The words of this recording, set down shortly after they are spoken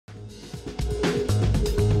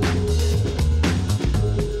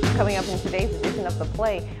Coming up in today's edition of The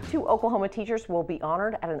Play, 2 Oklahoma teachers will be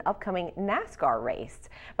honored at an upcoming NASCAR race.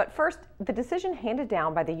 But first, the decision handed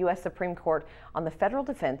down by the U.S. Supreme Court on the Federal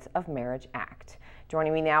Defense of Marriage Act.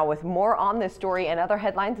 Joining me now with more on this story and other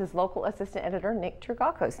headlines is local assistant editor Nick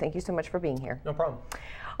Turgakos. Thank you so much for being here. No problem.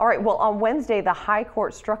 All right, well, on Wednesday, the High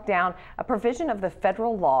Court struck down a provision of the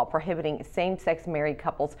federal law prohibiting same-sex married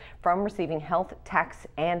couples from receiving health, tax,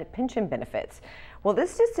 and pension benefits. Will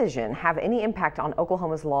this decision have any impact on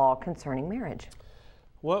Oklahoma's law concerning marriage?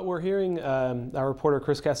 What we're hearing, our reporter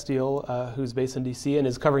Chris Castile, who's based in D.C. and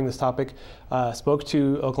is covering this topic, spoke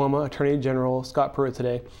to Oklahoma Attorney General Scott Pruitt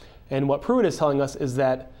today. And what Pruitt is telling us is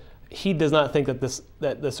that he does not think that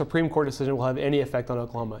the Supreme Court decision will have any effect on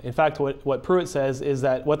Oklahoma. In fact, what Pruitt says is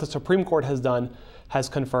that what the Supreme Court has done has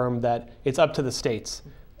confirmed that it's up to the states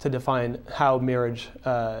to define how marriage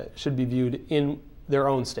should be viewed in their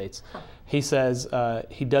own states. He says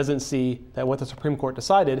he doesn't see that what the Supreme Court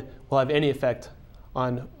decided will have any effect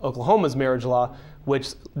on Oklahoma's marriage law,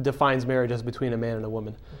 which defines marriage as between a man and a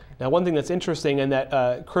woman. Now, one thing that's interesting and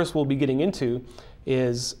that Chris will be getting into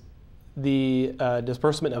is the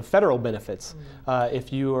disbursement of federal benefits.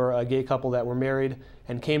 If you are a gay couple that were married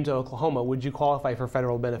and came to Oklahoma, would you qualify for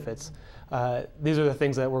federal benefits? These are the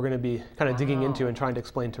things that we're going to be kind of digging into and trying to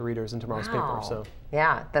explain to readers in tomorrow's paper. So.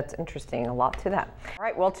 Yeah, that's interesting. A lot to that. All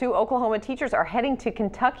right, well, 2 Oklahoma teachers are heading to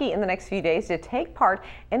Kentucky in the next few days to take part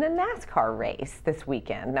in a NASCAR race this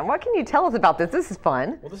weekend. Now, what can you tell us about this? This is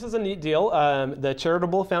fun. Well, this is a neat deal. The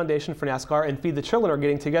Charitable Foundation for NASCAR and Feed the Children are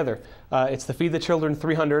getting together. It's the Feed the Children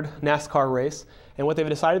 300 NASCAR race. And what they've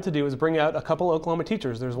decided to do is bring out a couple Oklahoma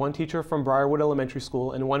teachers. There's one teacher from Briarwood Elementary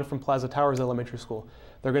School and one from Plaza Towers Elementary School.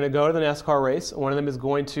 They're going to go to the NASCAR race. One of them is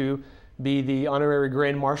going to be the honorary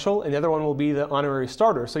grand marshal, and the other one will be the honorary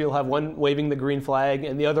starter. So you'll have one waving the green flag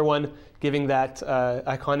and the other one giving that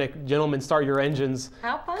iconic "gentlemen, start your engines"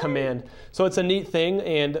 command. So it's a neat thing,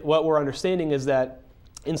 and what we're understanding is that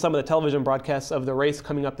in some of the television broadcasts of the race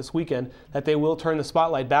coming up this weekend, that they will turn the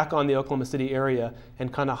spotlight back on the Oklahoma City area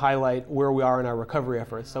and kind of highlight where we are in our recovery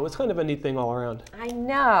efforts. So it's kind of a neat thing all around. I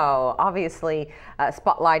know, obviously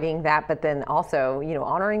spotlighting that, but then also, you know,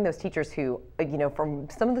 honoring those teachers who, you know, from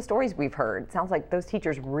some of the stories we've heard, it sounds like those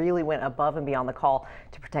teachers really went above and beyond the call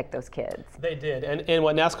to protect those kids. They did, and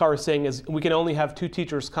what NASCAR is saying is we can only have 2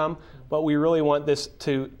 teachers come, but we really want this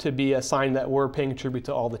to be a sign that we're paying tribute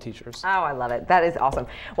to all the teachers. Oh, I love it. That is awesome.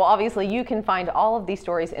 Well, obviously, you can find all of these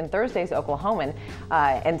stories in Thursday's Oklahoman,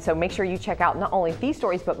 and so make sure you check out not only these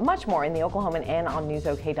stories, but much more in the Oklahoman and on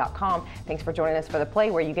newsok.com. Thanks for joining us for The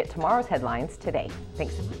Play, where you get tomorrow's headlines today.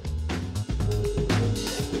 Thanks so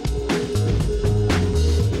much.